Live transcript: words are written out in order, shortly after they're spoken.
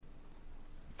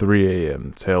3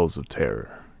 a.m. Tales of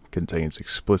Terror contains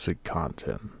explicit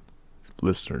content.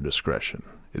 Listener discretion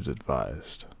is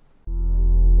advised.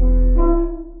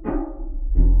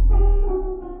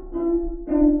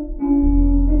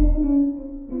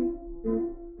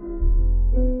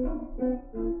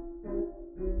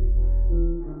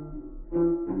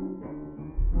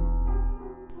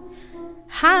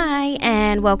 Hi,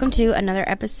 and welcome to another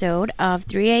episode of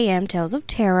 3 a.m. Tales of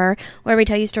Terror, where we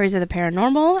tell you stories of the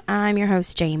paranormal. I'm your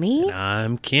host, Jamie. And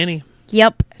I'm Kenny.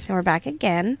 Yep, so we're back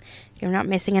again. You're not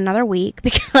missing another week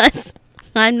because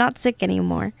I'm not sick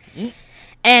anymore.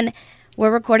 And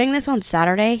we're recording this on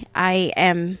Saturday. I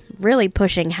am really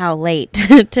pushing how late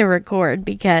to record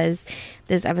because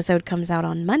this episode comes out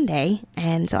on Monday,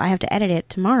 and so I have to edit it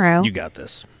tomorrow. You got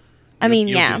this.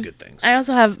 You'll do good things. I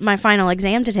also have my final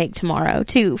exam to take tomorrow,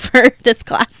 too, for this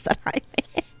class that I'm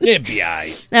in. It'd be all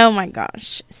right. Oh, my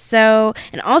gosh. So,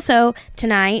 and also,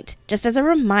 tonight, just as a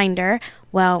reminder,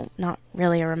 well, not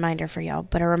really a reminder for y'all,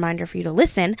 but a reminder for you to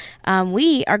listen,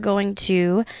 we are going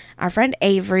to our friend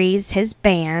Avery's, his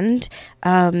band,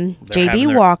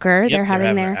 J.B. Walker. They're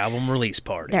having their album release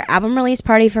party. Their album release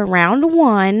party for round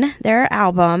one, their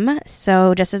album.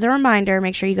 So, just as a reminder,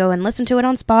 make sure you go and listen to it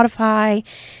on Spotify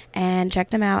and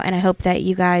check them out. And I hope that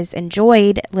you guys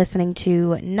enjoyed listening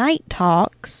to Night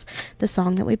Talks, the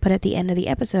song that we put at the end of the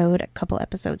episode a couple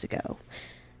episodes ago.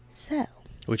 So,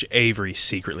 which Avery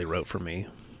secretly wrote for me.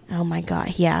 oh my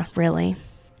God, yeah, really.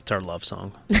 It's our love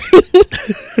song.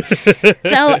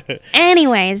 So,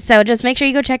 anyways, so just make sure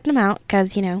you go check them out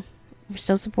because, you know, we're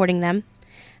still supporting them.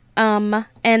 And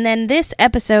then this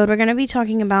episode, we're going to be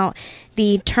talking about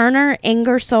the Turner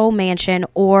Ingersoll Mansion,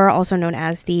 or also known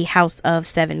as the House of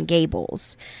Seven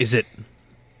Gables. Is it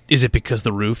because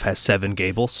the roof has 7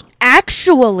 gables?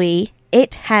 Actually,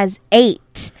 it has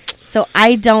 8. So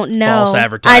I don't know. False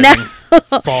advertising. I know.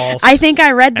 False. I think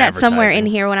I read that somewhere in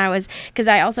here when I was, because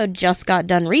I also just got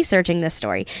done researching this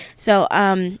story. So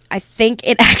I think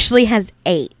it actually has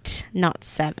 8, not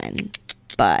 7.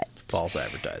 But false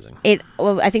advertising.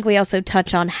 Well, I think we also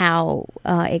touch on how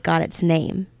it got its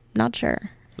name. Not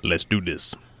sure. Let's do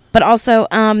this. But also,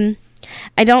 I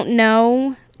don't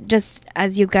know. Just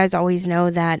as you guys always know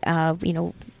that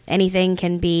anything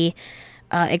can be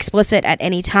explicit at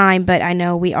any time, but I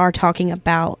know we are talking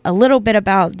about a little bit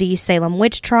about the Salem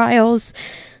witch trials,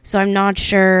 so I'm not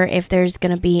sure if there's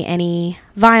going to be any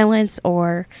violence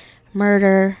or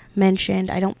murder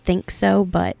mentioned. I don't think so,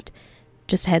 but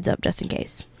just a heads up just in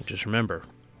case. Just remember,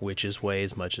 witches weigh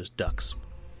as much as ducks.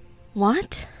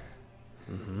 What?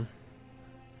 Mm-hmm.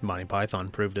 Monty Python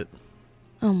proved it.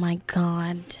 Oh my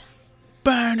God.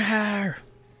 Burn her!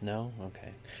 No?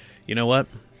 Okay. You know what?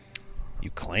 You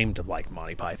claim to like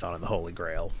Monty Python and the Holy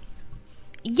Grail.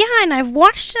 Yeah, and I've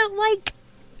watched it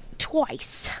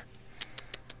twice.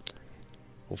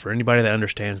 Well, for anybody that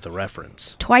understands the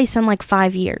reference, twice in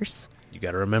 5 years. You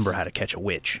gotta remember how to catch a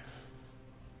witch.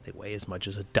 They weigh as much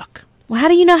as a duck. Well, how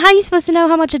do you know? How are you supposed to know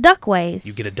how much a duck weighs?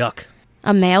 You get a duck.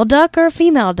 A male duck or a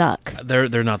female duck?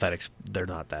 They're not that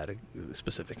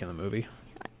specific in the movie.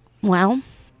 Well,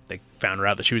 they found her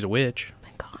out that she was a witch. Oh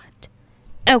my God.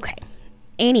 Okay.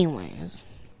 Anyways,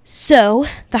 so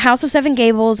the House of Seven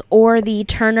Gables, or the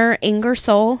Turner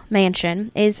Ingersoll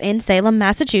Mansion, is in Salem,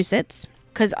 Massachusetts,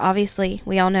 because obviously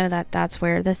we all know that that's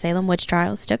where the Salem witch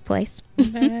trials took place.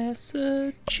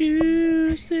 Massachusetts.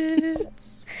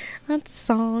 That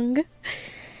song.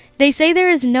 They say there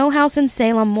is no house in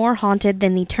Salem more haunted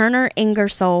than the Turner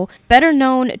Ingersoll, better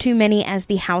known to many as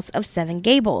the House of Seven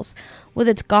Gables. With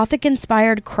its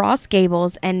Gothic-inspired cross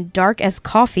gables and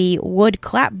dark-as-coffee wood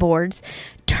clapboards,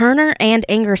 Turner and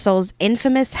Ingersoll's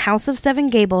infamous House of Seven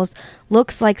Gables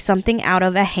looks like something out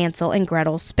of a Hansel and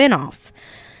Gretel spin-off.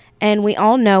 And we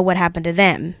all know what happened to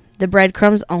them. The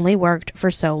breadcrumbs only worked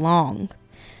for so long.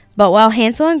 But while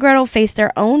Hansel and Gretel face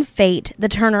their own fate, the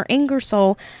Turner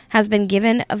Ingersoll has been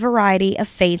given a variety of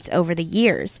fates over the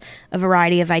years. A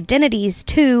variety of identities,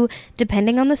 too,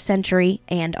 depending on the century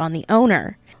and on the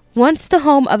owner. Once the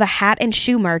home of a hat and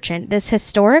shoe merchant, this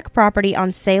historic property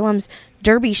on Salem's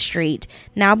Derby Street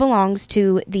now belongs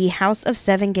to the House of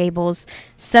Seven Gables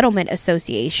Settlement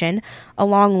Association,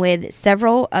 along with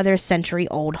several other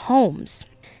century-old homes.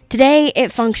 Today,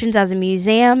 it functions as a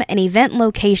museum and event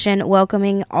location,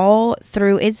 welcoming all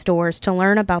through its doors to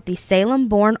learn about the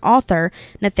Salem-born author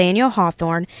Nathaniel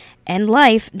Hawthorne and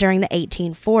life during the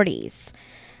 1840s.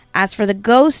 As for the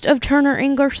ghost of Turner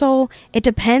Ingersoll, it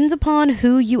depends upon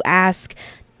who you ask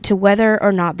to whether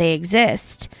or not they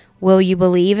exist. Will you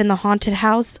believe in the haunted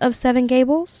House of Seven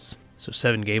Gables? So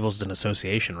Seven Gables is an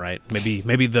association, right?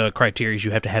 Maybe the criteria is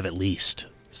you have to have at least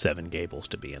 7 Gables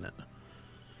to be in it.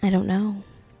 I don't know.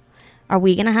 Are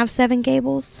we going to have 7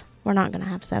 gables? We're not going to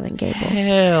have 7 gables.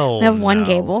 Hell We have one no.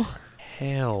 gable.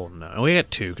 Hell no. We got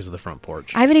 2 because of the front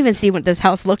porch. I haven't even seen what this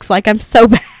house looks like. I'm so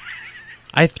bad.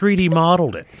 I 3D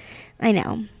modeled it. I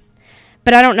know.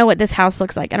 But I don't know what this house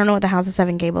looks like. I don't know what the House of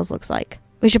 7 Gables looks like.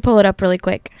 We should pull it up really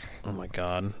quick. Oh my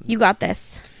god. You got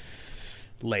this.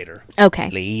 Later. Okay.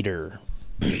 Later.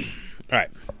 All right.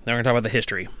 Now we're going to talk about the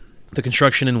history. The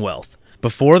construction and wealth.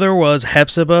 Before there was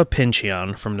Hepzibah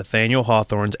Pyncheon from Nathaniel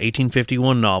Hawthorne's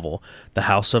 1851 novel, The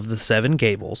House of the 7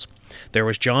 Gables, there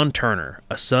was John Turner,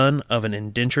 a son of an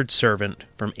indentured servant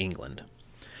from England.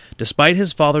 Despite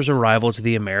his father's arrival to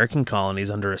the American colonies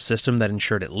under a system that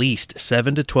ensured at least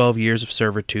 7 to 12 years of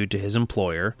servitude to his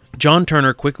employer, John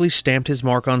Turner quickly stamped his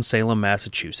mark on Salem,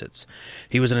 Massachusetts.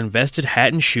 He was an invested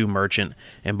hat and shoe merchant,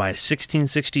 and by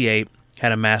 1668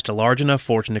 had amassed a large enough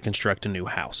fortune to construct a new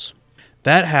house.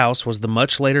 That house was the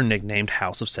much later nicknamed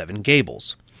House of 7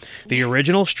 Gables. The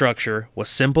original structure was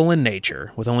simple in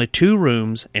nature, with only 2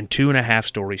 rooms and 2.5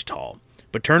 stories tall.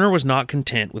 But Turner was not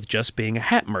content with just being a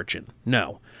hat merchant.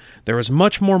 No, there was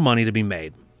much more money to be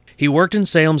made. He worked in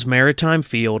Salem's maritime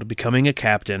field, becoming a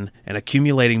captain and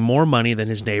accumulating more money than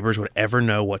his neighbors would ever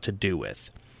know what to do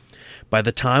with. By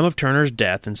the time of Turner's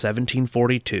death in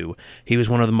 1742, he was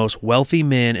one of the most wealthy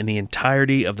men in the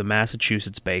entirety of the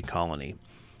Massachusetts Bay Colony.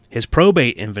 His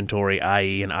probate inventory,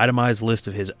 i.e. an itemized list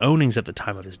of his ownings at the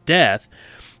time of his death,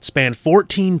 spanned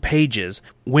 14 pages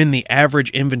when the average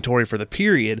inventory for the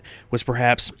period was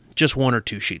perhaps just 1 or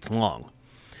 2 sheets long.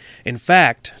 In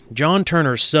fact, John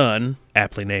Turner's son,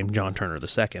 aptly named John Turner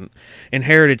II,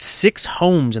 inherited 6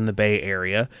 homes in the Bay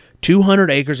Area,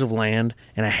 200 acres of land,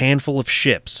 and a handful of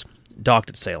ships docked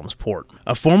at Salem's port.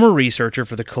 A former researcher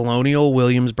for the Colonial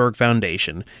Williamsburg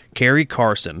Foundation, Carrie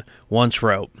Carson, once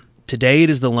wrote, "Today it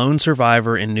is the lone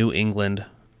survivor in New England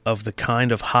of the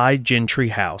kind of high gentry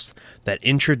house that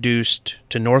introduced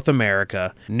to North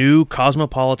America new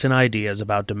cosmopolitan ideas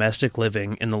about domestic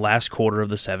living in the last quarter of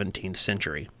the 17th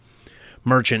century.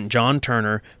 Merchant John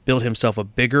Turner built himself a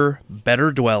bigger,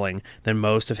 better dwelling than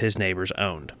most of his neighbors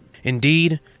owned."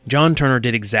 Indeed, John Turner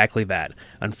did exactly that.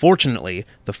 Unfortunately,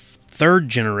 the 3rd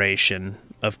generation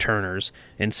of Turners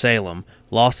in Salem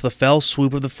lost the fell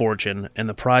swoop of the fortune, and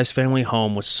the Price family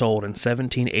home was sold in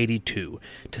 1782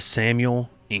 to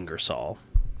Samuel Ingersoll.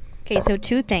 Okay, so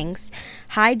 2 things.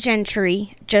 High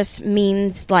gentry just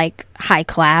means like high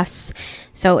class.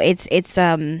 So it's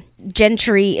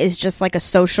gentry is just like a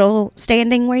social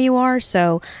standing where you are.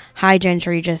 So high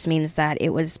gentry just means that it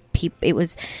was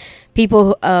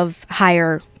people of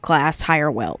higher class,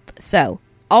 higher wealth. So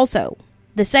also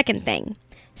the second thing,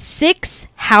 6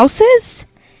 houses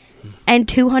and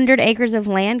 200 acres of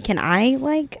land. Can I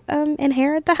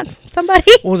inherit that from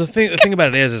somebody? Well, the thing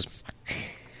about it is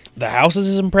the houses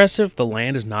is impressive, the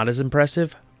land is not as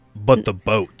impressive, but the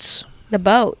boats. The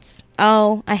boats.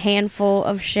 Oh, a handful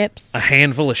of ships. A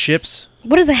handful of ships.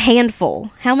 What is a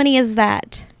handful? How many is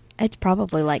that? It's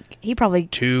probably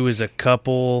 2 is a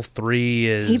couple, 3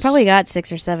 is... He probably got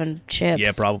 6 or 7 ships.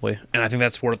 Yeah, probably. And I think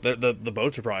that's worth... The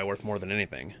boats are probably worth more than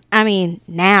anything. I mean,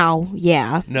 now,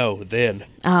 yeah. No, then.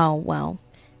 Oh, well.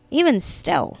 Even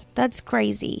still, that's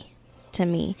crazy to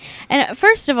me. And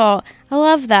first of all, I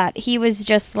love that he was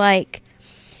just like,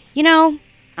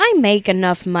 I make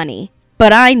enough money,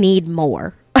 but I need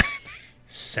more.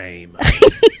 Same.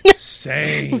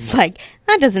 Same. It's like,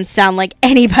 that doesn't sound like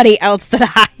anybody else that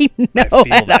I know I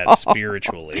feel at that all.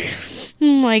 spiritually. Oh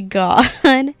my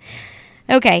God.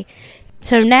 Okay,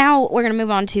 so now we're going to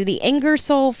move on to the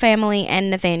Ingersoll family and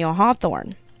Nathaniel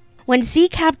Hawthorne. When Sea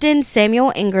Captain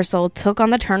Samuel Ingersoll took on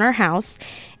the Turner house,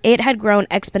 it had grown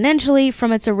exponentially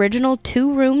from its original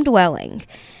 2-room dwelling.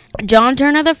 John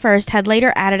Turner I had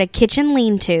later added a kitchen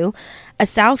lean-to, a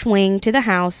south wing to the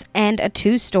house, and a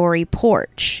 2-story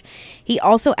porch. He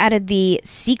also added the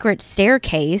secret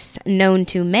staircase, known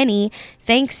to many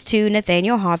thanks to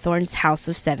Nathaniel Hawthorne's House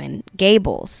of 7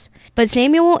 Gables. But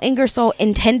Samuel Ingersoll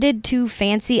intended to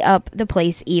fancy up the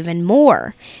place even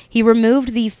more. He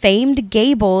removed the famed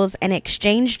gables and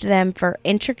exchanged them for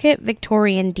intricate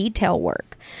Victorian detail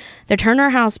work. The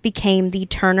Turner house became the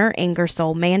Turner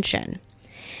Ingersoll Mansion.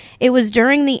 It was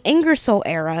during the Ingersoll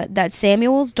era that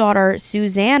Samuel's daughter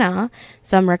Susanna,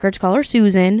 some records call her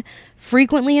Susan,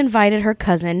 frequently invited her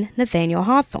cousin Nathaniel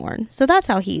Hawthorne. So that's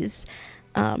how he's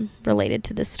related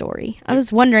to this story. I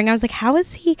was wondering, I was like, how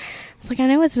is he? I was like, I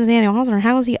know it's Nathaniel Hawthorne.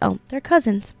 How is he? Oh, they're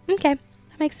cousins. Okay,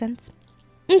 that makes sense.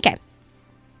 Okay.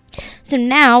 So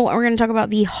now we're going to talk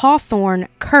about the Hawthorne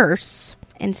curse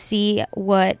and see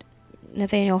what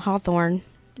Nathaniel Hawthorne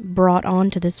brought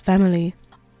on to this family.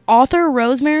 Author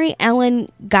Rosemary Ellen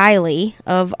Guiley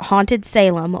of Haunted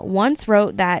Salem once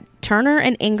wrote that Turner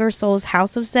and Ingersoll's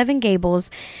House of Seven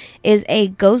Gables is a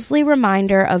ghostly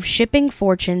reminder of shipping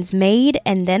fortunes made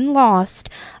and then lost,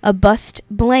 a bust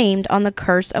blamed on the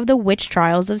curse of the witch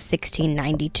trials of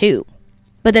 1692.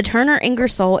 But the Turner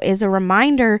Ingersoll is a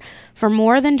reminder for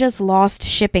more than just lost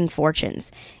shipping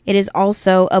fortunes. It is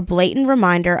also a blatant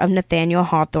reminder of Nathaniel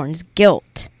Hawthorne's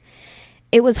guilt.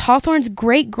 It was Hawthorne's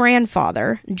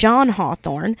great-grandfather, John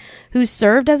Hawthorne, who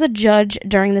served as a judge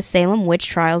during the Salem witch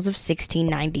trials of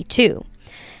 1692.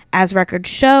 As records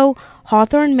show,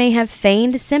 Hawthorne may have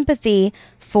feigned sympathy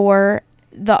for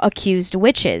the accused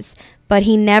witches, but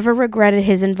he never regretted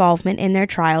his involvement in their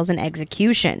trials and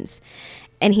executions.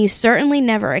 And he certainly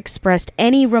never expressed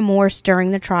any remorse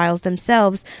during the trials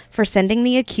themselves for sending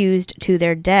the accused to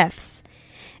their deaths.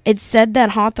 It's said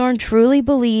that Hawthorne truly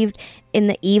believed in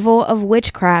the evil of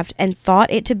witchcraft and thought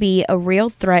it to be a real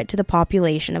threat to the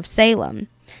population of Salem.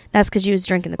 That's because you was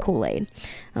drinking the Kool-Aid.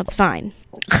 That's fine.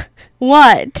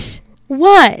 What?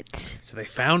 So they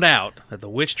found out that the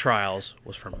witch trials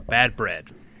was from bad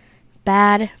bread.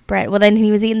 Bad bread. Well, then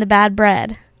he was eating the bad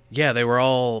bread. Yeah, they were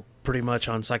all pretty much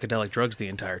on psychedelic drugs the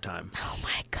entire time. Oh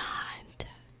my God.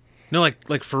 No,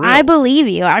 like for real. I believe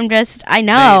you. I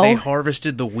know. They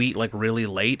harvested the wheat like really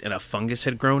late and a fungus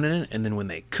had grown in it, and then when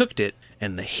they cooked it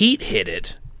and the heat hit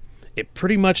it, it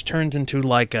pretty much turns into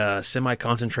like a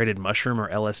semi-concentrated mushroom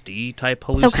or LSD type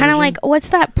hallucinogen. So kind of like, what's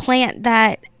that plant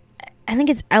that, I think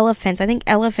it's elephants. I think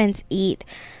elephants eat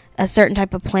a certain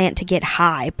type of plant to get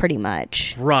high, pretty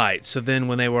much. Right. So then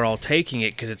when they were all taking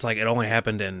it, because it's like it only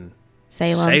happened in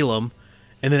Salem.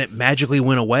 And then it magically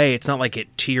went away. It's not like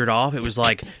it teared off. It was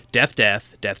like death,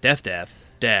 death, death, death, death,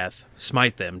 death,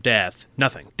 smite them, death,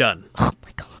 nothing, done. Oh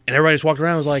my God. And everybody just walked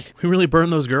around and was like, we really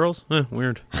burned those girls?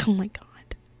 Weird. Oh my God.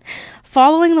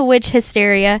 Following the witch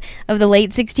hysteria of the late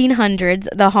 1600s,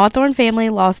 the Hawthorne family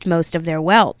lost most of their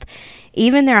wealth.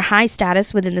 Even their high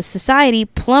status within the society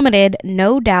plummeted,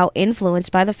 no doubt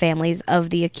influenced by the families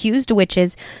of the accused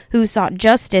witches who sought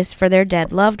justice for their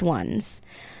dead loved ones.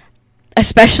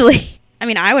 Especially... I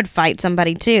mean, I would fight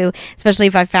somebody, too, especially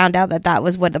if I found out that that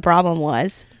was what the problem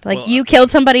was. Like, well, you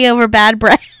killed somebody over bad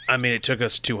bread. I mean, it took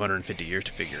us 250 years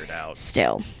to figure it out.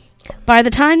 Still. By the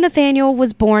time Nathaniel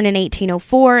was born in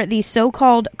 1804, the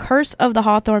so-called curse of the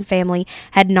Hawthorne family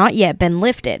had not yet been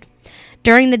lifted.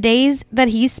 During the days that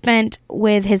he spent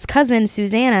with his cousin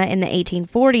Susanna in the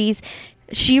 1840s,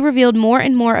 she revealed more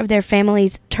and more of their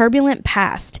family's turbulent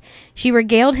past. She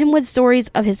regaled him with stories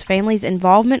of his family's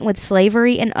involvement with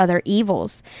slavery and other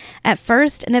evils. At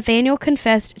first, Nathaniel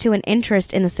confessed to an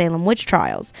interest in the Salem witch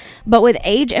trials, but with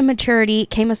age and maturity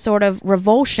came a sort of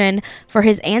revulsion for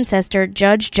his ancestor,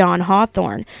 Judge John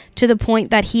Hawthorne, to the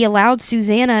point that he allowed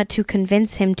Susanna to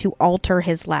convince him to alter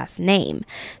his last name.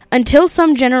 Until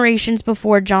some generations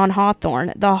before John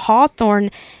Hawthorne, the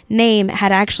Hawthorne name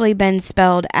had actually been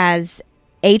spelled as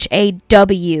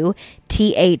Hawthorne,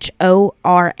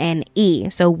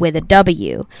 so with a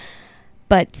W.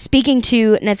 But speaking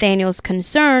to Nathaniel's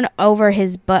concern over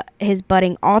his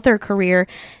budding author career,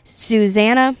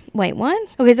 Susanna... Wait, what?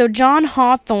 Okay, so John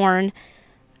Hawthorne,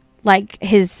 like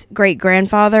his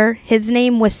great-grandfather, his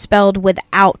name was spelled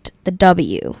without the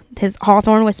W. His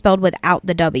Hawthorne was spelled without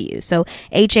the W. So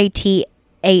Hathorne.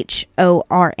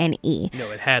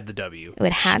 No, it had the W.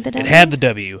 It had the W? It had the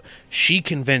W. She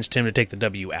convinced him to take the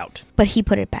W out. But he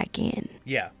put it back in.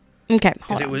 Yeah. Okay,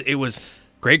 hold on. It was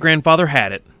great-grandfather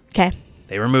had it. Okay.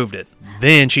 They removed it.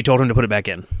 Then she told him to put it back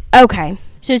in. Okay.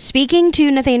 So speaking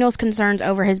to Nathaniel's concerns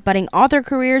over his budding author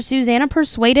career, Susanna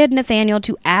persuaded Nathaniel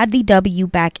to add the W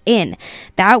back in.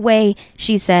 That way,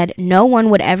 she said, no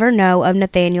one would ever know of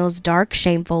Nathaniel's dark,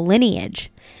 shameful lineage.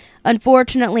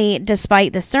 Unfortunately,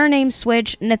 despite the surname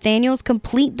switch, Nathaniel's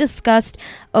complete disgust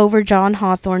over John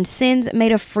Hawthorne's sins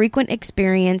made a frequent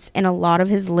experience in a lot of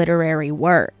his literary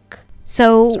work.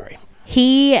 So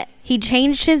he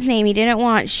changed his name. He didn't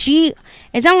want it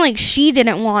sounded like she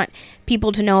didn't want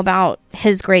people to know about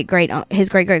his great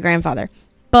grandfather.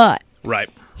 But right.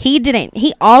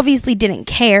 He obviously didn't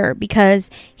care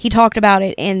because he talked about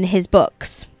it in his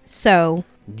books. So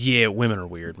yeah, women are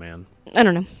weird, man. I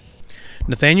don't know.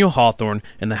 Nathaniel Hawthorne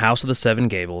in The House of the Seven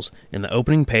Gables, in the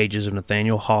opening pages of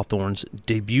Nathaniel Hawthorne's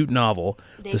debut novel...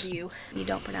 You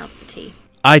don't pronounce the T.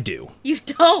 I do. You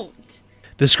don't!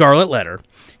 The Scarlet Letter.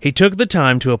 He took the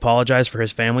time to apologize for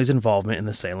his family's involvement in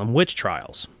the Salem witch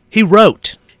trials. He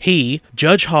wrote,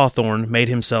 Judge Hawthorne, made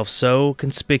himself so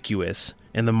conspicuous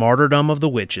and the martyrdom of the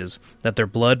witches, that their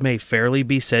blood may fairly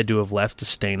be said to have left a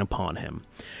stain upon him.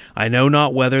 I know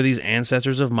not whether these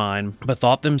ancestors of mine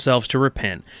bethought themselves to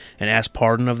repent and ask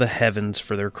pardon of the heavens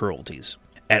for their cruelties.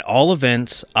 At all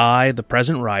events, I, the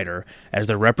present writer, as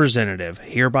their representative,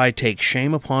 hereby take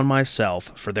shame upon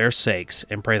myself for their sakes,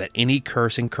 and pray that any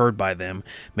curse incurred by them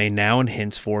may now and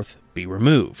henceforth be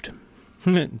removed.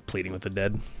 Pleading with the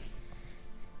dead.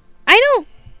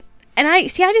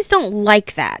 I just don't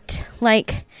like that.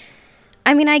 Like,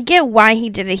 I mean, I get why he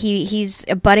did it. He's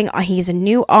a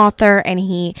new author, and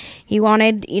he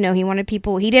wanted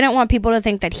people, he didn't want people to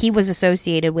think that he was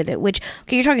associated with it, which,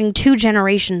 okay, you're talking 2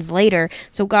 generations later,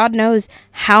 so God knows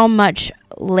how much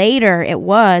later it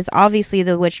was. Obviously,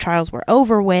 the witch trials were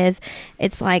over with.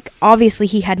 It's like, obviously,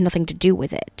 he had nothing to do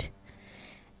with it.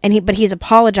 But he's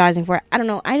apologizing for it. I don't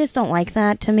know. I just don't like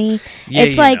that. To me, yeah,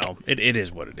 it's like it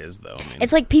is what it is, though. I mean,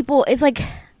 it's like people. It's like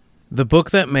the book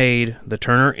that made the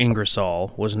Turner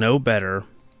Ingersoll was no better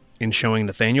in showing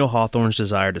Nathaniel Hawthorne's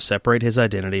desire to separate his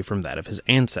identity from that of his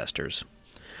ancestors.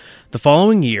 The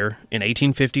following year, in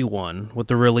 1851, with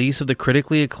the release of the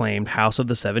critically acclaimed House of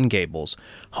the Seven Gables,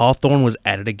 Hawthorne was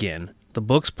at it again. The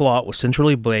book's plot was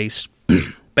centrally based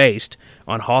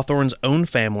on Hawthorne's own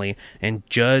family and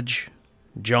Judge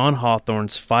John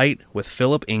Hawthorne's fight with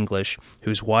Philip English,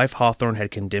 whose wife Hawthorne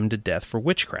had condemned to death for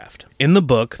witchcraft. In the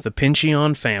book, the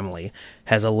Pyncheon family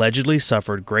has allegedly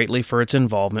suffered greatly for its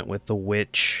involvement with the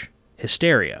witch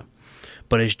hysteria.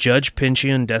 But as Judge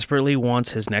Pyncheon desperately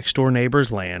wants his next-door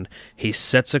neighbor's land, he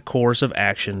sets a course of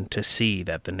action to see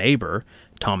that the neighbor,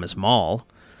 Thomas Mall,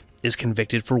 is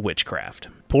convicted for witchcraft.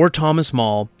 Poor Thomas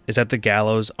Mall is at the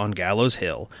gallows on Gallows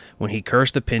Hill when he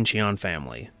cursed the Pyncheon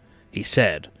family. He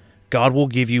said, "God will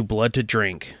give you blood to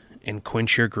drink and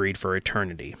quench your greed for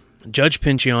eternity." Judge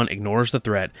Pyncheon ignores the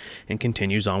threat and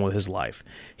continues on with his life.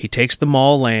 He takes the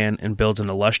Mall land and builds an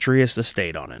illustrious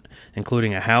estate on it,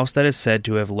 including a house that is said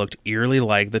to have looked eerily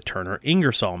like the Turner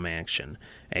Ingersoll mansion,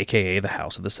 aka the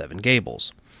House of the Seven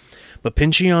Gables. But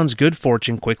Pyncheon's good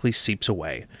fortune quickly seeps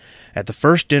away. At the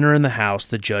first dinner in the house,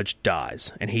 the judge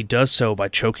dies, and he does so by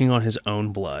choking on his own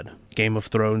blood. Game of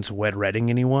Thrones wed wedding,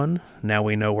 anyone? Now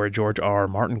we know where George R. R.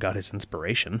 Martin got his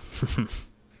inspiration.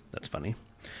 That's funny.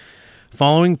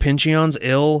 Following Pyncheon's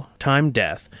ill-timed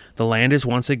death, the land is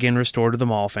once again restored to the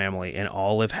Mall family, and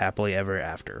all live happily ever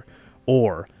after.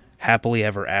 Or, happily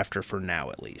ever after for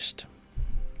now, at least.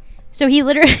 So he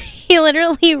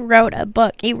literally wrote a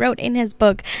book. He wrote in his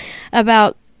book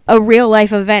about a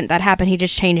real-life event that happened. He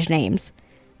just changed names.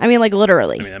 I mean, like,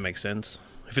 literally. I mean, that makes sense.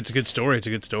 If it's a good story, it's a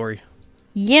good story.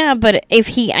 Yeah, but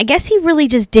I guess he really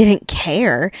just didn't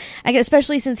care.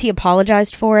 Especially since he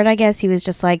apologized for it, I guess. He was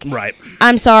just like, right.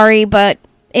 I'm sorry, but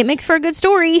it makes for a good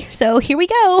story, so here we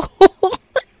go.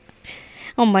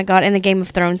 Oh my god, and the Game of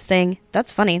Thrones thing.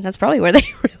 That's funny. That's probably where they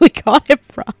really got it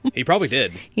from. He probably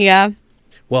did. Yeah.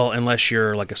 Well, unless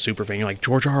you're like a super fan, you're like,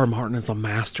 George R. R. Martin is a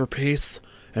masterpiece,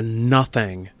 and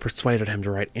nothing persuaded him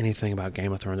to write anything about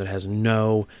Game of Thrones.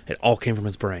 It all came from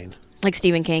his brain. Like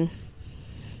Stephen King.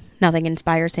 Nothing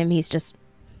inspires him. He's just...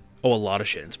 Oh, a lot of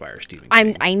shit inspires Stephen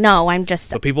King. I know. I'm just...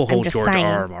 But people hold George saying.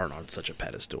 R. R. Martin on such a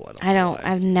pedestal. I don't know why.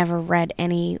 I've never read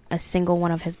a single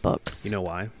one of his books. You know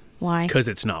why? Why? Because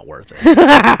it's not worth it.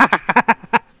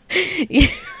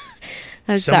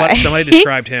 Somebody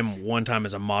described him one time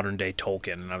as a modern-day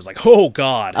Tolkien, and I was like, oh,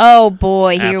 God. Oh,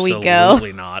 boy. Here we go.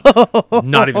 Absolutely not.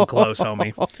 Not even close,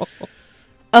 homie.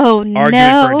 Oh, no.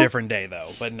 Argument for a different day, though,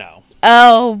 but no.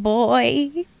 Oh,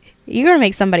 boy. You're going to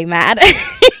make somebody mad.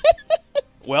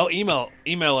 Well, email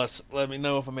us. Let me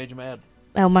know if I made you mad.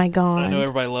 Oh, my God. I know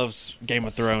everybody loves Game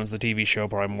of Thrones, the TV show,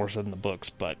 probably more so than the books,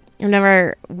 but... I've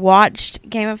never watched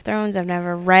Game of Thrones. I've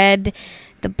never read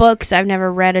the books. I've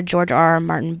never read a George R. R.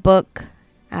 Martin book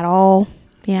at all.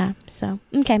 Yeah, so,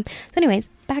 okay. So anyways,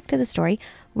 back to the story.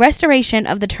 Restoration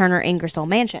of the Turner Ingersoll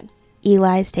mansion.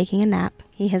 Eli's taking a nap.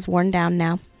 He has worn down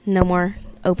now. No more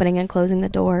opening and closing the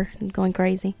door and going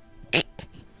crazy.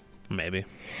 Maybe.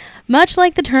 Much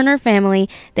like the Turner family,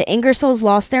 the Ingersolls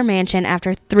lost their mansion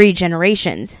after 3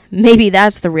 generations. Maybe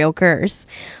that's the real curse.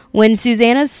 When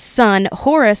Susanna's son,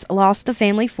 Horace, lost the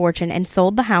family fortune and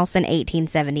sold the house in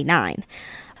 1879.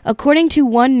 According to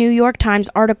one New York Times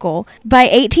article, by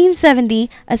 1870,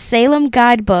 a Salem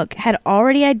guidebook had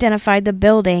already identified the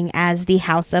building as the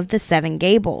House of the Seven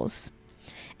Gables.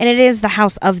 And it is the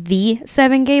House of the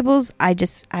Seven Gables. I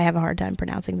have a hard time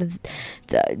pronouncing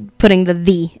putting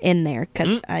the in there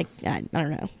because I don't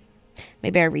know.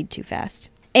 Maybe I read too fast.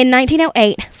 In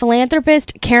 1908,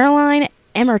 philanthropist Caroline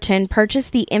Emerton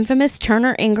purchased the infamous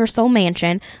Turner Ingersoll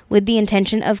mansion with the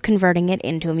intention of converting it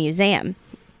into a museum.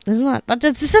 Isn't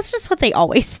that's just what they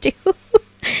always do.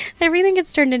 Everything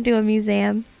gets turned into a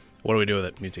museum. What do we do with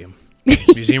it? Museum.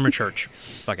 Museum or church?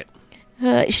 Fuck it.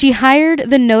 She hired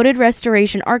the noted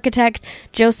restoration architect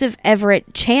Joseph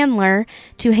Everett Chandler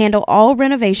to handle all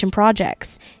renovation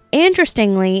projects.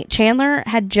 Interestingly, Chandler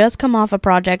had just come off a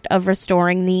project of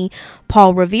restoring the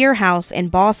Paul Revere House in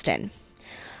Boston.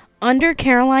 Under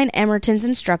Caroline Emerton's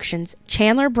instructions,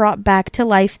 Chandler brought back to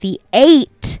life the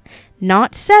 8,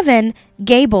 not 7,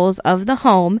 gables of the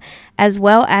home, as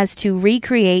well as to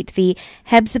recreate the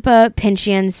Hepzibah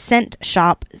Pyncheon scent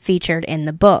shop featured in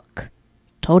the book.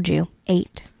 Told you,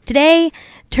 8. Today,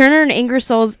 Turner and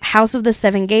Ingersoll's House of the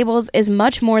Seven Gables is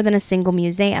much more than a single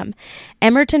museum.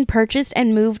 Emerton purchased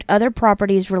and moved other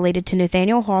properties related to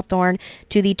Nathaniel Hawthorne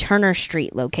to the Turner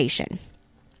Street location.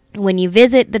 When you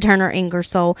visit the Turner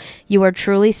Ingersoll, you are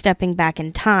truly stepping back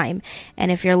in time, and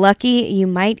if you're lucky, you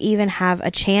might even have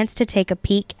a chance to take a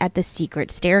peek at the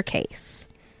secret staircase.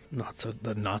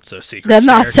 The not so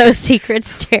secret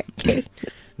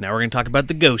staircase. Now we're going to talk about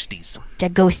the ghosties. The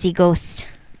ghosty ghost.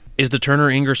 Is the Turner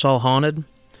Ingersoll haunted?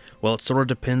 Well, it sort of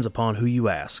depends upon who you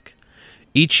ask.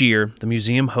 Each year, the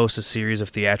museum hosts a series of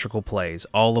theatrical plays,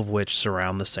 all of which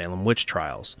surround the Salem witch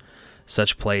trials.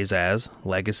 Such plays as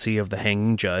Legacy of the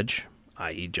Hanging Judge,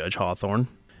 i.e. Judge Hawthorne,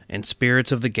 and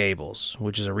Spirits of the Gables,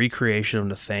 which is a recreation of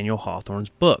Nathaniel Hawthorne's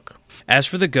book. As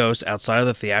for the ghosts outside of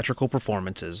the theatrical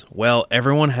performances, well,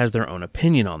 everyone has their own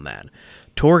opinion on that.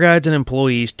 Tour guides and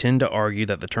employees tend to argue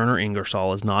that the Turner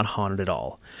Ingersoll is not haunted at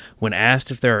all. When asked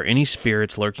if there are any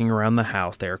spirits lurking around the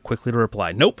house, they are quickly to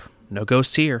reply, "Nope, no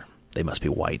ghosts here." They must be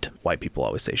white. White people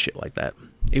always say shit like that.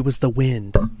 It was the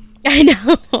wind. I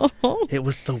know. It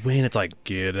was the wind. It's like,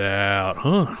 get out.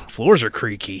 Huh, floors are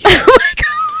creaky. Oh my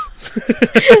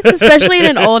God. Especially in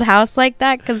an old house like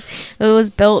that, because it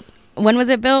was built, when was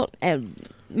it built? I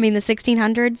mean, the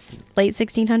 1600s? Late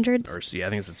 1600s? Or, yeah, I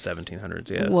think it's the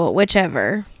 1700s, yeah. Well,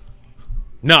 whichever.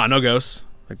 No ghosts.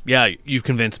 Like, yeah, you've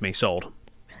convinced me. Sold.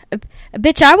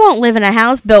 Bitch, I won't live in a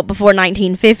house built before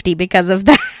 1950 because of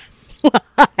that.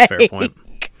 Fair point.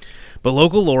 But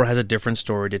local lore has a different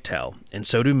story to tell, and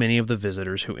so do many of the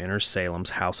visitors who enter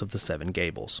Salem's House of the Seven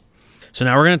Gables. So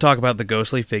now we're going to talk about the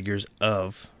ghostly figures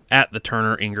at the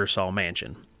Turner Ingersoll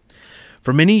mansion.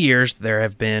 For many years, there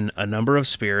have been a number of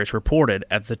spirits reported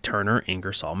at the Turner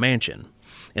Ingersoll mansion.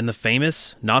 In the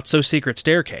famous not-so-secret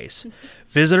staircase,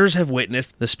 visitors have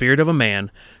witnessed the spirit of a man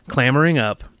clambering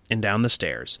up and down the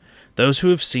stairs. Those who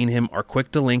have seen him are quick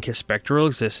to link his spectral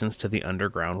existence to the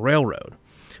Underground Railroad.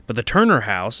 But the Turner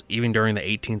House, even during the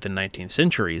 18th and 19th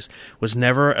centuries, was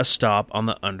never a stop on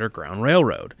the Underground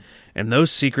Railroad, and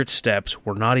those secret steps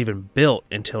were not even built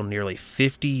until nearly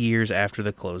 50 years after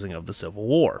the closing of the Civil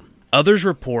War. Others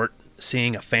report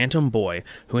seeing a phantom boy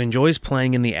who enjoys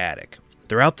playing in the attic.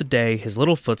 Throughout the day, his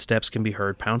little footsteps can be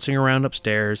heard pouncing around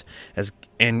upstairs as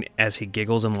he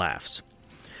giggles and laughs.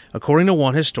 According to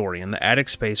one historian, the attic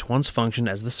space once functioned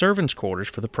as the servants' quarters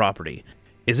for the property.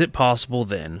 Is it possible,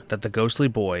 then, that the ghostly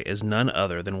boy is none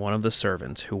other than one of the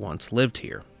servants who once lived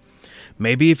here?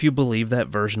 Maybe if you believe that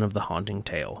version of the haunting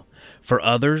tale. For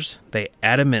others, they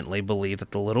adamantly believe that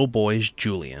the little boy is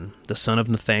Julian, the son of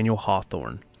Nathaniel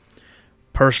Hawthorne.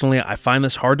 Personally, I find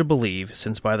this hard to believe,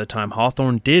 since by the time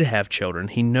Hawthorne did have children,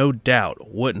 he no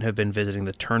doubt wouldn't have been visiting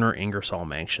the Turner Ingersoll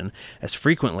mansion as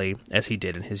frequently as he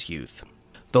did in his youth.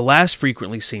 The last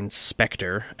frequently seen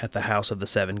specter at the House of the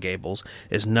Seven Gables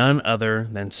is none other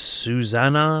than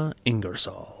Susanna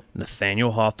Ingersoll,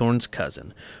 Nathaniel Hawthorne's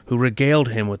cousin, who regaled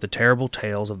him with the terrible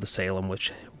tales of the Salem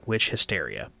witch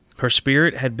hysteria. Her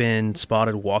spirit had been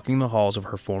spotted walking the halls of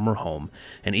her former home,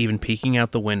 and even peeking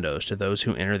out the windows to those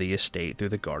who enter the estate through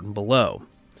the garden below.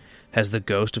 Has the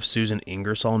ghost of Susan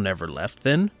Ingersoll never left,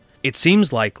 then? It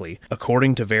seems likely,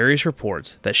 according to various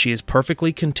reports, that she is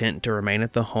perfectly content to remain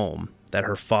at the home that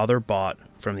her father bought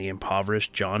from the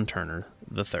impoverished John Turner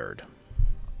III.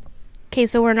 Okay,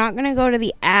 so we're not going to go to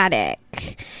the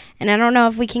attic. And I don't know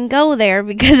if we can go there,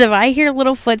 because if I hear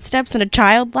little footsteps and a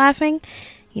child laughing,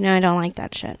 I don't like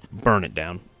that shit. Burn it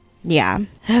down. Yeah.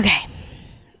 Okay.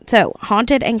 So,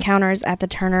 haunted encounters at the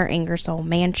Turner Ingersoll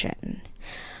mansion.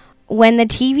 When the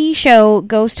TV show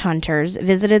Ghost Hunters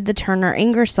visited the Turner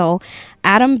Ingersoll,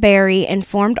 Adam Berry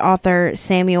informed author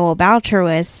Samuel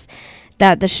Baltrus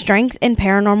that the strength in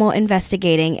paranormal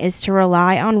investigating is to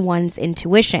rely on one's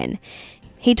intuition.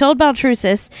 He told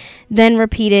Baltrus, then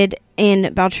repeated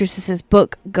in Baltrus's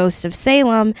book Ghost of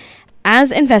Salem,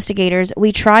 as investigators,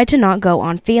 we try to not go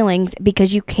on feelings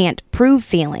because you can't prove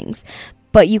feelings,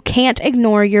 but you can't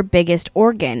ignore your biggest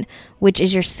organ, which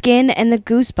is your skin and the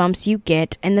goosebumps you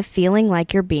get and the feeling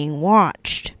like you're being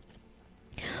watched.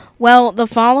 Well, the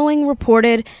following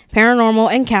reported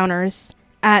paranormal encounters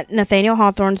at Nathaniel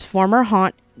Hawthorne's former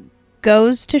haunt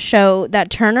goes to show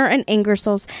that Turner and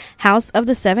Ingersoll's House of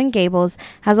the Seven Gables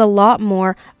has a lot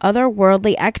more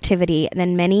otherworldly activity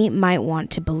than many might want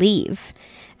to believe.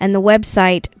 And the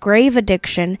website Grave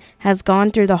Addiction has gone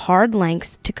through the hard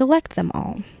lengths to collect them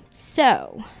all.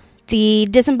 So, the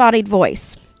disembodied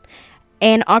voice.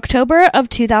 In October of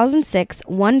 2006,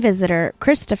 one visitor,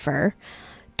 Christopher,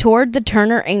 toured the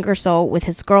Turner Ingersoll with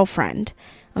his girlfriend.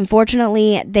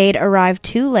 Unfortunately, they'd arrived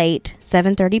too late,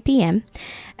 7:30 p.m.,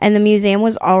 and the museum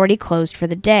was already closed for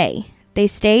the day. They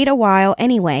stayed a while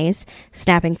anyways,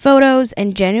 snapping photos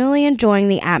and genuinely enjoying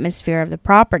the atmosphere of the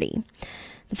property.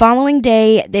 The following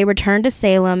day, they returned to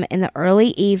Salem in the early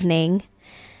evening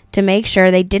to make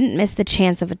sure they didn't miss the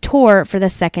chance of a tour for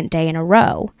the second day in a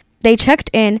row. They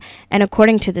checked in, and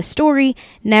according to the story,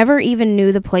 never even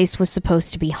knew the place was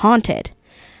supposed to be haunted.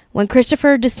 When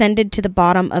Christopher descended to the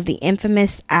bottom of the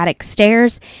infamous attic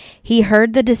stairs, he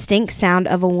heard the distinct sound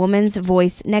of a woman's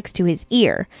voice next to his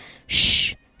ear.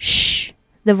 "Shh, shh,"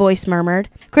 the voice murmured.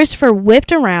 Christopher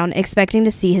whipped around, expecting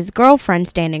to see his girlfriend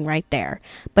standing right there,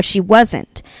 but she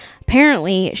wasn't.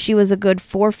 Apparently, she was a good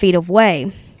 4 feet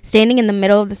away, standing in the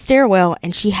middle of the stairwell,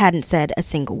 and she hadn't said a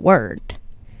single word.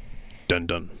 Dun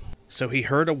dun. So he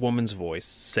heard a woman's voice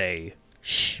say,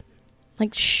 "Shh."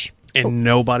 Like, shh. And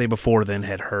nobody before then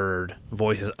had heard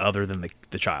voices other than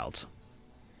the child's.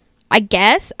 I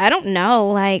guess. I don't know.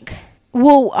 Like,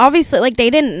 well, obviously, like, they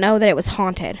didn't know that it was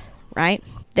haunted, right?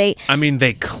 They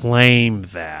claim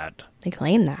that. They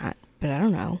claim that, but I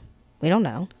don't know. We don't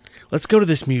know. Let's go to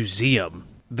this museum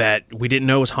that we didn't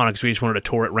know was haunted because we just wanted to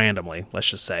tour it randomly, let's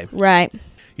just say. Right.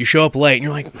 You show up late and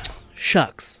you're like,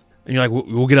 shucks. And you're like,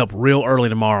 we'll get up real early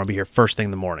tomorrow and be here first thing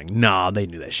in the morning. Nah, they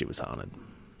knew that shit was haunted.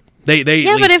 But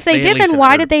if they did, then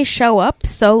why did they show up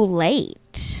so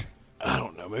late? I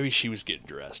don't know. Maybe she was getting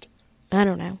dressed. I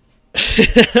don't know.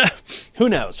 Who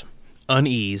knows?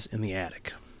 Unease in the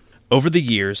attic. Over the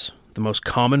years, the most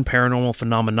common paranormal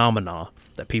phenomena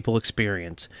that people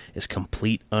experience is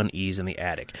complete unease in the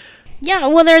attic. Yeah,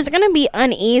 well, there's going to be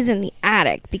unease in the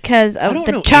attic because of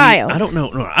the child. I don't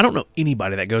know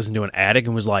anybody that goes into an attic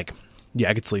and was like,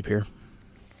 yeah, I could sleep here.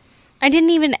 I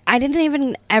didn't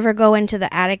even ever go into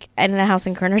the attic in the house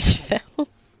in Kernersville.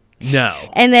 No.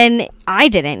 And then I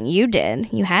didn't. You did.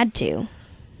 You had to.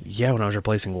 Yeah, when I was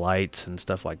replacing lights and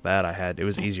stuff like that, it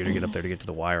was easier to get up there to get to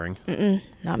the wiring.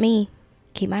 Not me.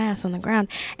 Keep my ass on the ground.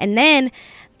 And then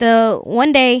the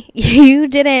one day you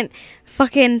didn't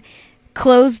fucking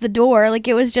close the door. Like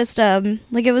it was just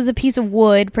like it was a piece of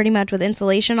wood pretty much with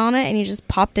insulation on it, and you just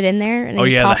popped it in there and then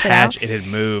you popped the hatch, it had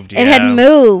moved. It had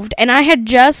moved, and I had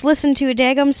just listened to a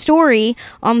daggum story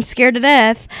on Scared to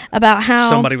Death about how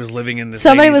somebody was living in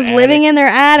living in their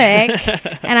attic.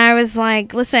 And I was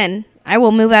like, listen, I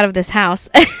will move out of this house.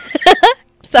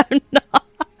 So I'm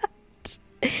not.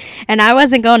 And I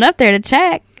wasn't going up there to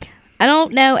check. I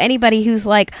don't know anybody who's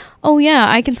like, oh yeah,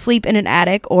 I can sleep in an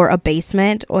attic or a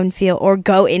basement or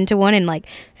go into one and like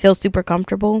feel super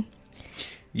comfortable.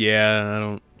 Yeah, I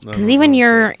don't. Because even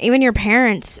your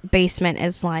parents' basement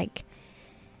is like,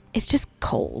 it's just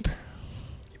cold.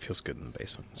 It feels good in the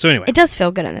basement. So anyway, it does feel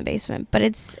good in the basement, but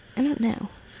I don't know.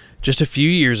 Just a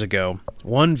few years ago,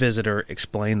 one visitor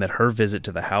explained that her visit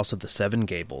to the House of the Seven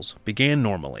Gables began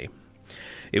normally.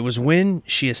 It was when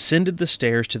she ascended the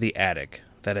stairs to the attic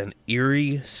that an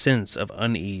eerie sense of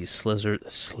unease slithered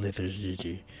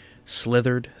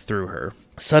through her.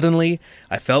 Suddenly,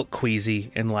 I felt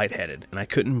queasy and lightheaded, and I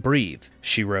couldn't breathe,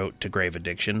 she wrote to Grave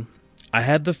Addiction. I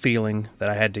had the feeling that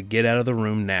I had to get out of the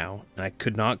room now, and I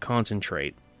could not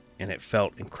concentrate, and it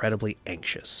felt incredibly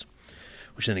anxious.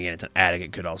 Which then again, it's an attic.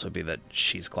 It could also be that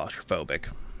she's claustrophobic.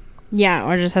 Yeah,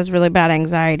 or just has really bad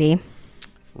anxiety.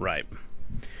 Right.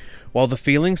 While the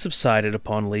feeling subsided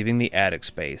upon leaving the attic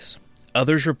space,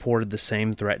 others reported the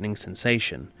same threatening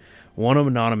sensation. One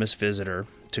anonymous visitor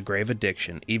to Grave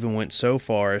Addiction even went so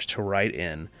far as to write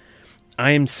in,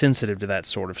 I am sensitive to that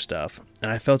sort of stuff, and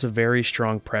I felt a very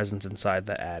strong presence inside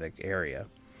the attic area.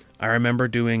 I remember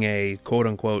doing a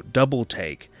quote-unquote double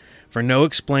take for no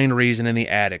explained reason in the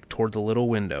attic toward the little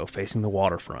window facing the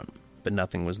waterfront, but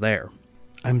nothing was there.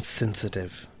 I'm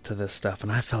sensitive to this stuff,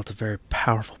 and I felt a very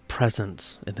powerful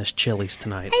presence in this Chili's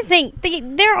tonight. I think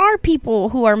there are people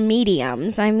who are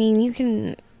mediums. I mean, you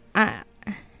can...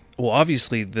 Well,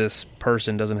 obviously, this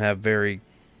person doesn't have very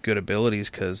good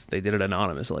abilities because they did it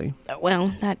anonymously.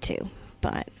 Well, that too.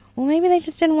 But, well, maybe they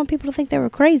just didn't want people to think they were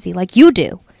crazy, like you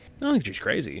do. I don't think she's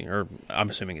crazy, or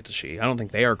I'm assuming it's a she. I don't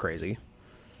think they are crazy.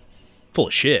 Full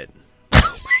of shit.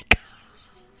 Oh, my God.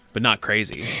 But not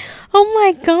crazy. Oh,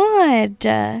 my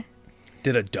God.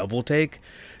 did a double take.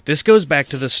 This goes back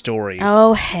to the story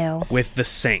Oh, hell. with the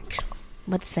sink.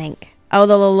 What sink? Oh,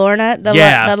 the La Llorona? The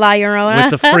La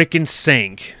Llorona? With the freaking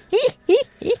sink.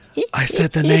 I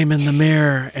said the name in the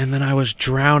mirror, and then I was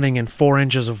drowning in 4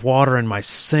 inches of water in my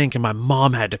sink, and my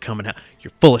mom had to come and help.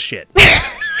 You're full of shit.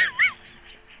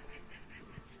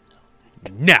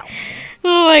 No.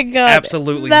 Oh my god.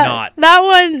 Absolutely not.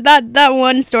 That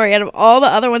one story out of all the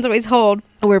other ones that we told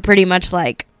were pretty much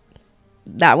like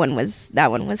that one was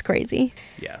crazy.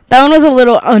 Yeah. That one was a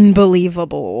little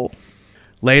unbelievable.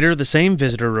 Later, the same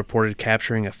visitor reported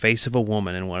capturing a face of a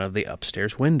woman in one of the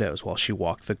upstairs windows while she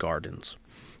walked the gardens.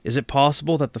 Is it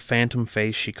possible that the phantom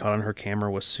face she caught on her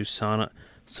camera was Susanna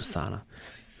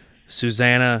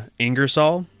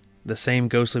Ingersoll? The same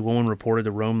ghostly woman reported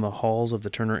to roam the halls of the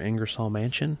Turner Ingersoll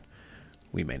mansion?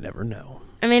 We may never know.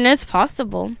 I mean, it's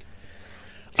possible.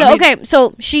 So,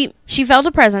 so she felt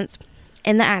a presence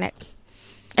in the attic.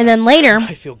 And then later...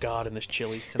 I feel God in this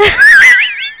Chili's tonight.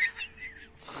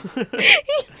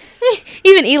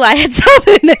 Even Eli had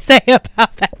something to say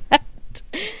about that.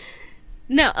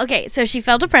 No, okay, so she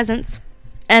felt a presence.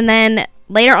 And then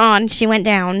later on, she went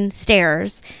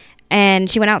downstairs. And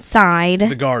she went outside. To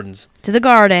the gardens.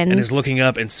 And is looking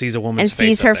up and sees a woman's face. And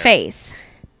sees her face.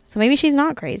 So maybe she's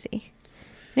not crazy.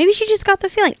 Maybe she just got the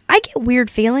feeling. I get weird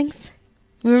feelings.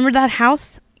 Remember that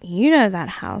house? You know that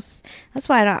house. That's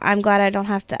why I'm glad I don't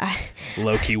have to.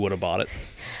 Low-key would have bought it.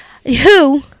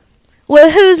 Who?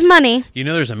 With whose money? You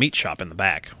know there's a meat shop in the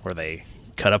back where they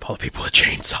cut up all the people with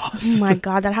chainsaws. Oh my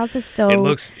god, that house is so It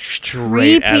looks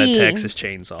straight creepy. out of Texas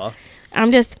Chainsaw.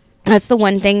 That's the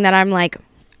one thing that I'm like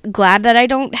glad that I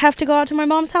don't have to go out to my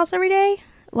mom's house every day.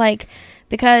 Like,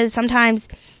 because sometimes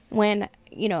when,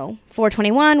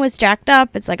 421 was jacked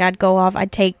up, it's like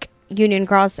I'd take Union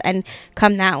Cross and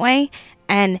come that way,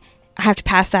 and I have to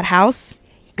pass that house.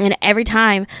 And every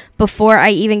time before I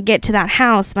even get to that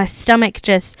house, my stomach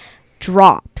just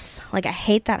drops. Like, I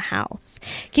hate that house.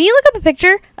 Can you look up a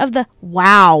picture of the...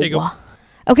 Wow. There you go.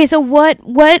 Okay, so what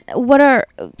are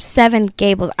 7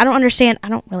 gables? I don't understand. I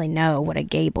don't really know what a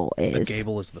gable is. The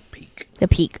gable is the peak. The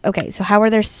peak. Okay, so how are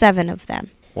there 7 of them?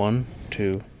 1,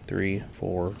 2, 3,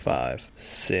 4, 5,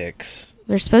 6.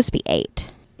 There's supposed to be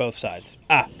 8. Both sides.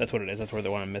 Ah, that's what it is. That's where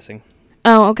the one I'm missing.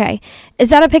 Oh, okay. Is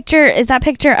that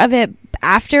picture of it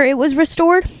after it was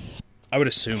restored? I would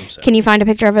assume so. Can you find a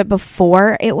picture of it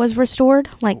before it was restored?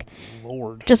 Like, oh,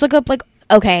 Lord. Just look up like.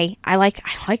 Okay, I like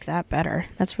that better.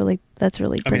 That's really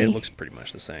pretty. I mean, it looks pretty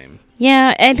much the same.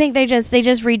 Yeah, I think they just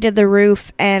redid the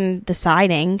roof and the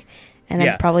siding, and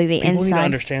then probably the People inside. People need to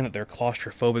understand that they're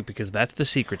claustrophobic because that's the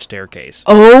secret staircase.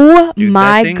 Oh, dude,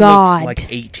 my that thing god! Looks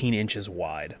like 18 inches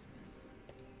wide.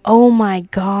 Oh my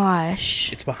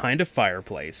gosh! It's behind a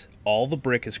fireplace. All the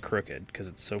brick is crooked because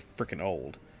it's so freaking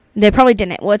old. They probably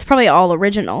didn't. Well, it's probably all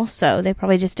original, so they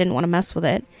probably just didn't want to mess with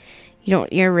it. You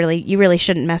really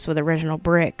shouldn't mess with original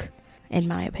brick, in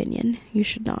my opinion. You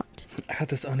should not. I had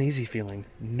this uneasy feeling.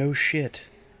 No shit.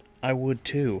 I would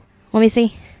too. Let me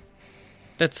see.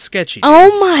 That's sketchy.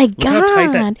 Oh my Look how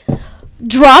tight god.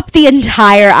 Drop the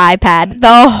entire iPad.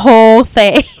 The whole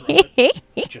thing.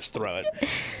 Just throw it.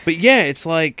 But yeah, it's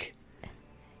like...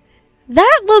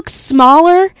 That looks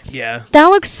smaller. Yeah. That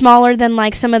looks smaller than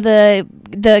like some of the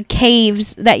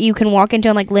caves that you can walk into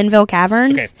in like Linville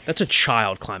Caverns. Okay, that's a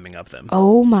child climbing up them.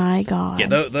 Oh my god. Yeah,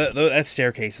 that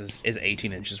staircase is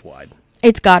 18 inches wide.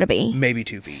 It's gotta be. Maybe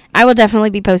 2 feet. I will definitely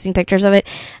be posting pictures of it.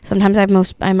 Sometimes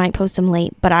I might post them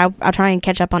late, but I'll try and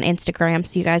catch up on Instagram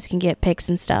so you guys can get pics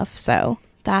and stuff. So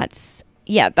no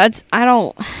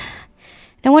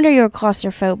wonder you're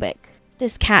claustrophobic.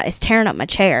 This cat is tearing up my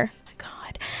chair. Oh my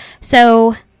god.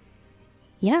 So,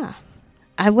 yeah.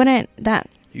 I wouldn't...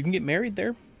 You can get married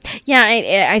there.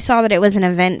 Yeah, I saw that it was an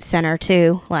event center,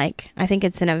 too. Like, I think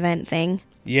it's an event thing.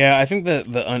 Yeah, I think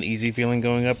the uneasy feeling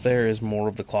going up there is more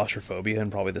of the claustrophobia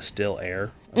and probably the still air.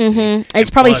 Mm-hmm.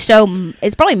 It's probably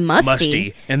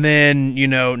musty. And then,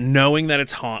 knowing that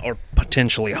it's or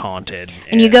potentially haunted.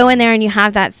 And you go in there and you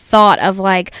have that thought of,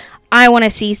 like, I want to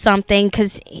see something,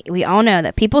 because we all know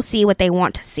that people see what they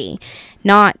want to see.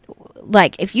 Not...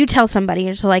 Like, if you tell somebody,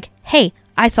 it's like, hey,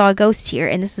 I saw a ghost here,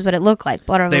 and this is what it looked like,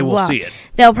 blah, blah, blah, they will blah. see it.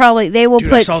 They will Dude,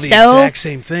 put I saw the exact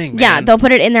same thing, man. Yeah, they'll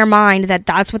put it in their mind that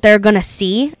that's what they're going to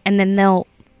see, and then they'll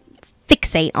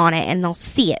fixate on it, and they'll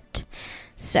see it.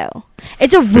 So,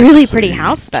 it's a really pretty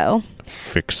house, though.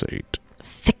 Fixate.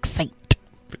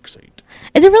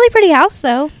 It's a really pretty house,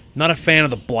 though. Not a fan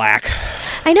of the black.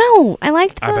 I know. I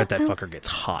like the... I bet that fucker gets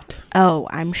hot. Oh,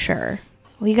 I'm sure.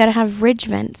 Well, you got to have ridge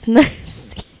vents in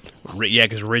this. Yeah,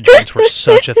 because ridge vents were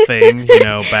such a thing,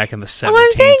 back in the 17th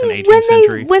and 18th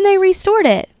century. When they restored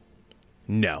it.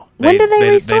 No. When did they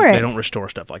restore it? They don't restore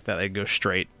stuff like that. They go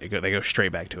straight. They go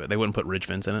straight back to it. They wouldn't put ridge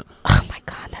vents in it. Oh my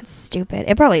god, that's stupid.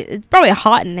 It's probably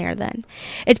hot in there then.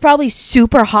 It's probably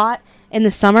super hot in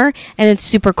the summer and it's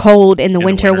super cold in the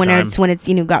winter when it's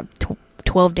got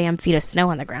 12 damn feet of snow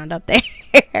on the ground up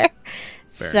there.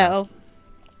 So,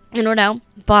 I don't know,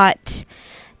 but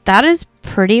that is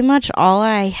pretty much all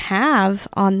I have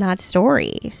on that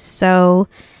story. So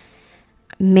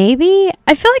maybe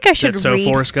I feel like I should read. So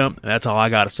Forrest Gump. That's all I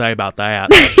got to say about that.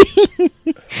 I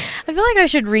feel like I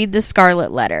should read the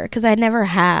Scarlet Letter because I never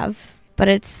have. But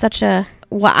it's such a...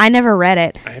 Well, I never read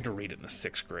it. I had to read it in the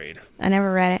 6th grade. I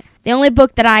never read it. The only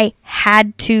book that I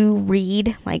had to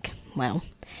read,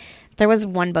 there was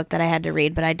one book that I had to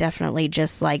read, but I definitely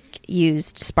just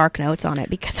used Spark Notes on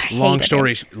it because I hated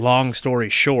it. Long story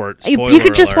short, you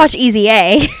could just watch Easy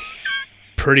A.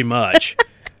 Pretty much.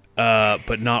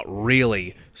 But not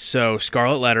really. So,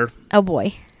 Scarlet Letter. Oh,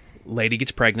 boy. Lady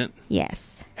gets pregnant.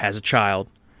 Yes. Has a child.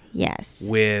 Yes.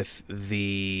 With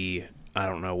the... I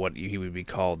don't know what he would be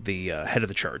called, the head of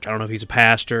the church. I don't know if he's a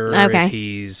pastor, okay. if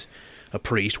he's a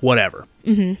priest, whatever.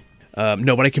 Mm-hmm.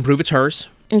 Nobody can prove it's hers.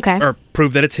 Okay. Or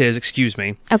prove that it's his, excuse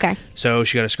me. Okay. So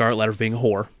she got a scarlet letter for being a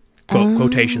whore.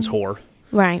 Quotations whore.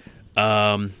 Right.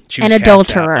 She was an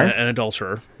adulterer. An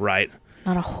adulterer, right.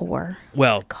 Not a whore.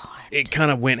 Well, God. It kind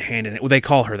of went hand in hand. Well, they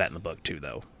call her that in the book, too,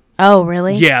 though. Oh,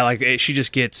 really? Yeah, she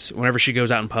just gets, whenever she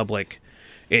goes out in public,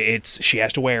 she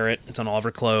has to wear it. It's on all of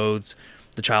her clothes.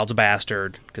 The child's a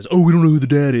bastard because we don't know who the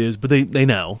dad is, but they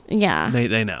know. Yeah,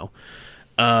 they know.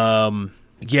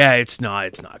 Yeah, it's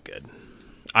not good.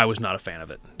 I was not a fan of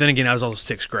it. Then again, I was also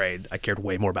 6th grade. I cared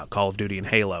way more about Call of Duty and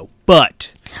Halo. But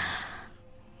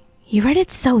you read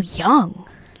it so young.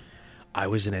 I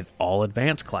was in all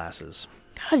advanced classes.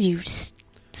 God, you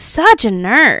such a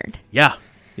nerd. Yeah.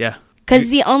 Because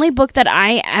the only book that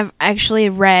I have actually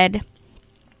read,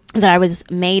 that I was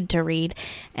made to read,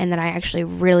 and that I actually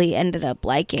really ended up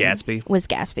liking... Was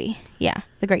Gatsby. Yeah,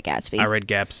 The Great Gatsby. I read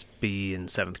Gatsby in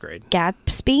 7th grade.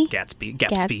 Gatsby?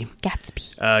 Gatsby.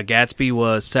 Gatsby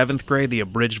was 7th grade, the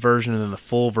abridged version, and then the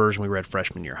full version we read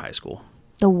freshman year of high school.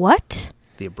 The what?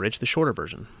 The abridged, the shorter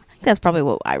version. I think that's probably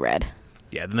what I read.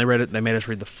 Yeah, then they made us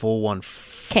read the full one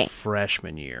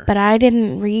freshman year. But I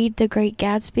didn't read The Great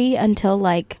Gatsby until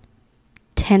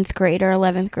 10th grade or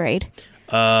 11th grade.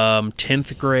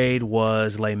 10th grade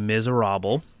was Les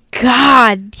Miserables.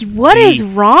 God, what is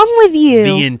wrong with you?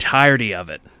 The entirety of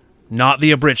it. Not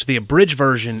the abridged. The abridged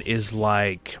version is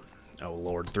 300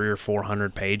 or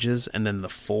 400 pages, and then the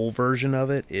full version of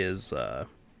it is...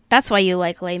 That's why you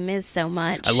like Les Mis so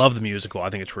much. I love the musical. I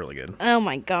think it's really good. Oh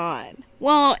my god.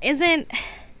 Well,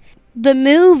 the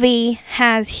movie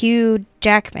has Hugh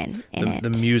Jackman in it. The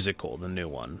musical, the new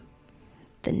one.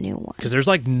 The new one. Because there's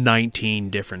 19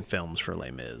 different films for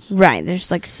Les Mis. Right,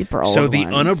 there's super old So the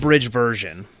ones. unabridged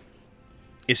version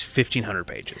is 1,500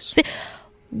 pages.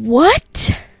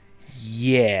 What?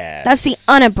 Yes. That's the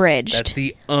unabridged. That's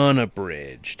the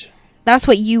unabridged. That's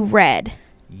what you read.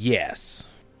 Yes.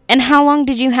 And how long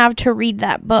did you have to read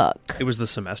that book? It was the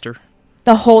semester.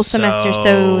 The whole semester,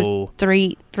 so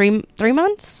three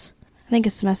months? I think a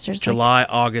semester's July,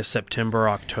 August, September,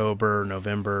 October,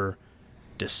 November,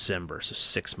 December, so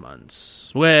 6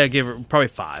 months. Well, probably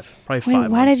 5. Probably 5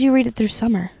 months. Why did you read it through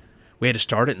summer? We had to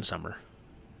start it in summer.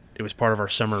 It was part of our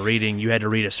summer reading. You had to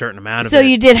read a certain amount of so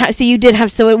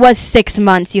it. So it was 6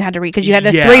 months you had to read, because you had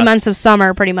the 3 months of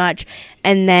summer, pretty much,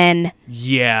 and then...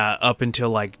 Yeah, up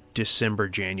until December,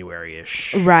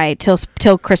 January-ish. Right,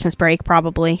 till Christmas break,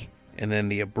 probably. And then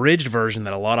the abridged version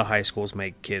that a lot of high schools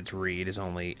make kids read is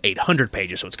only 800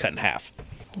 pages, so it's cut in half.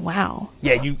 Wow.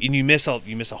 Yeah, you miss a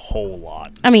whole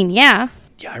lot. I mean, yeah.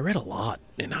 Yeah, I read a lot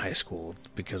in high school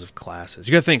because of classes.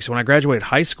 You got to think, so when I graduated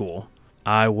high school,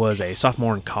 I was a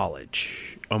sophomore in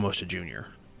college, almost a junior.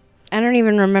 I don't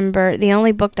even remember. The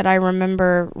only book that I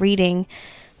remember reading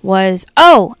was...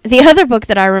 Oh, the other book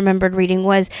that I remembered reading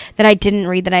was that I didn't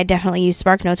read, that I definitely used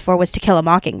Spark Notes for, was To Kill a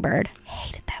Mockingbird. I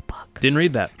hated that book. Didn't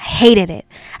read that. I hated it.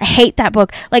 I hate that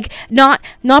book. Not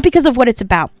because of what it's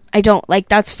about. I don't...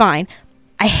 that's fine.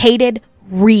 I hated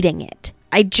reading it.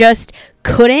 I just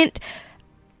couldn't...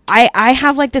 I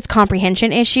have this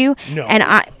comprehension issue. No. And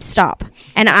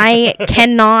I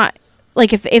cannot...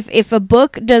 If a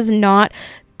book does not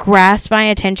grasp my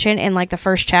attention in the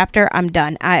first chapter, I'm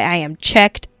done. I am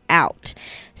checked out.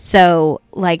 So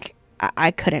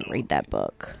I couldn't read that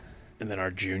book. And then our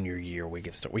junior year, we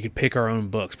could pick our own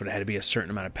books, but it had to be a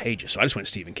certain amount of pages. So I just went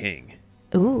Stephen King.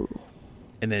 Ooh.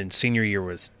 And then senior year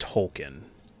was Tolkien,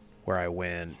 where I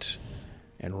went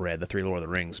and read the 3 Lord of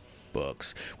the Rings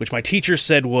books, which my teacher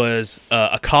said was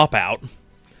a cop-out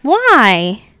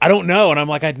Why? I don't know. And I'm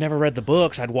like, I'd never read the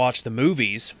books. I'd watched the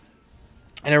movies.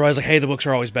 And everybody's like, hey, the books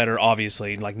are always better.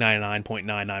 Obviously, like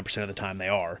 99.99% of the time they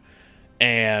are.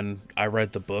 And I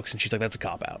read the books, and she's like, that's a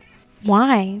cop-out.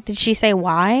 Why? Did she say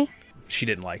why? She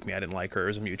didn't like me. I didn't like her. It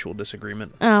was a mutual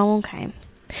disagreement. Oh, okay.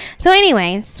 So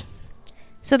anyways,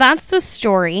 so that's the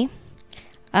story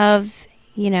of,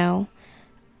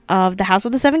 of the House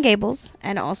of the Seven Gables,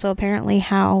 and also apparently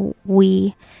how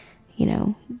we,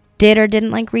 did or didn't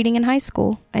like reading in high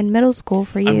school and middle school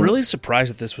for you. I'm really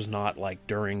surprised that this was not like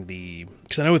during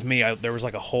because I know with me, there was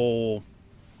like a whole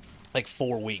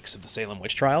 4 weeks of the Salem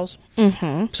witch trials. Mm-hmm.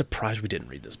 I'm surprised we didn't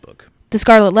read this book. The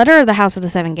Scarlet Letter or the House of the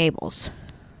Seven Gables?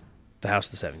 The House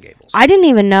of the Seven Gables. I didn't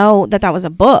even know that was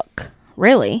a book.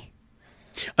 Really?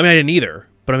 I mean, I didn't either,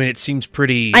 but I mean, it seems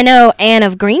pretty... I know Anne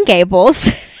of Green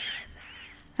Gables.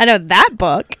 I know that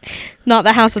book, not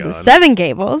the House of the Seven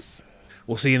Gables.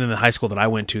 Well, see, and then the high school that I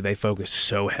went to, they focused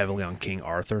so heavily on King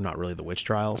Arthur, not really the witch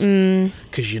trials.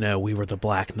 Because, we were the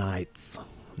Black Knights,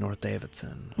 North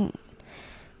Davidson.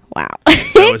 Wow.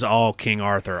 So it was all King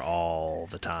Arthur all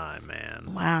the time,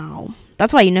 man. Wow.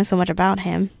 That's why you know so much about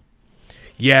him.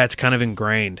 Yeah, it's kind of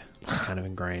ingrained.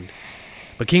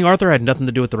 But King Arthur had nothing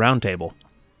to do with the Round Table.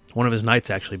 One of his knights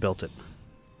actually built it.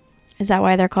 Is that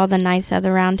why they're called the Knights of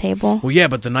the Round Table? Well, yeah,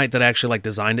 but the knight that actually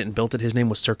designed it and built it, his name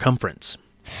was Circumference.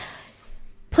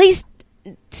 Please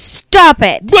stop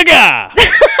it. Booga!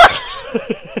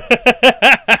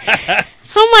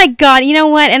 Oh my god, you know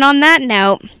what? And on that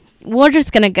note, we're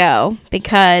just going to go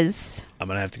because... I'm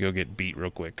going to have to go get beat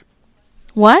real quick.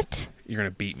 What? You're going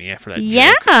to beat me after that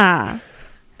Yeah. joke.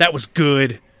 That was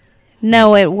good.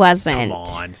 No, it wasn't. Come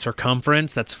on.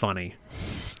 Circumference? That's funny.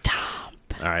 Stop.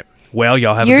 All right. Well,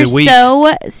 y'all have You're a good week. You're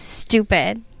so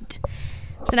stupid.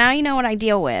 So now you know what I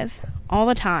deal with all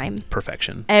the time.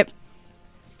 Perfection.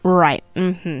 Right.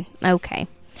 Mm-hmm. Okay.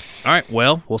 All right.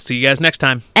 Well, we'll see you guys next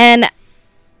time. And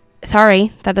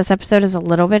sorry that this episode is a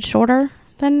little bit shorter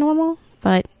than normal,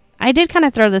 but I did kind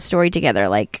of throw this story together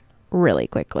really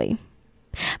quickly.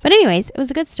 But anyways, it was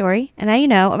a good story, and now you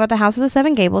know about the House of the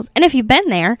Seven Gables. And if you've been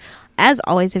there, as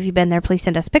always, if you've been there, please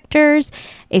send us pictures.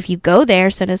 If you go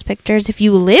there, send us pictures. If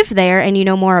you live there and you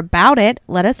know more about it,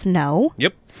 let us know.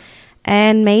 Yep.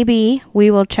 And maybe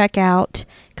we will check out,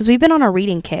 because we've been on a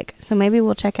reading kick, so maybe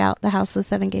we'll check out the House of the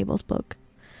Seven Gables book.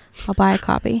 I'll buy a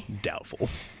copy. Doubtful.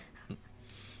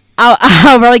 I'll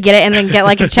probably get it and then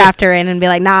get a chapter in and be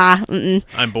like, nah. Mm-mm.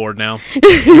 I'm bored now.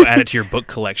 You'll add it to your book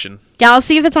collection. Yeah, I'll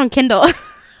see if it's on Kindle.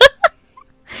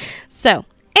 So,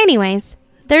 anyways,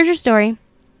 there's your story.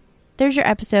 There's your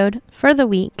episode for the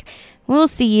week. We'll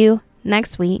see you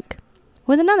next week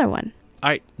with another one.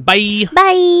 All right. Bye.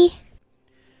 Bye.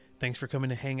 Thanks for coming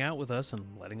to hang out with us and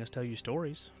letting us tell you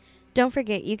stories. Don't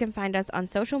forget, you can find us on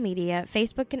social media,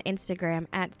 Facebook and Instagram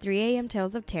at 3am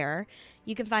Tales of Terror.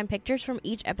 You can find pictures from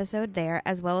each episode there,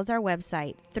 as well as our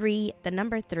website,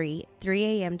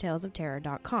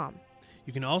 3amtalesofterror.com.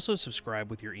 You can also subscribe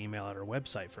with your email at our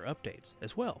website for updates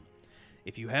as well.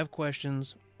 If you have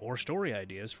questions or story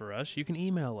ideas for us, you can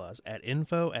email us at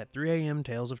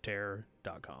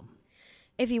info@3amtalesofterror.com.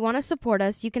 If you want to support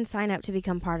us, you can sign up to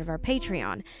become part of our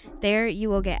Patreon. There, you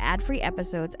will get ad-free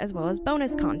episodes as well as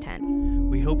bonus content.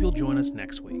 We hope you'll join us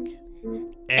next week.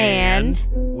 And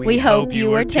we hope you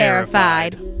were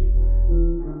terrified.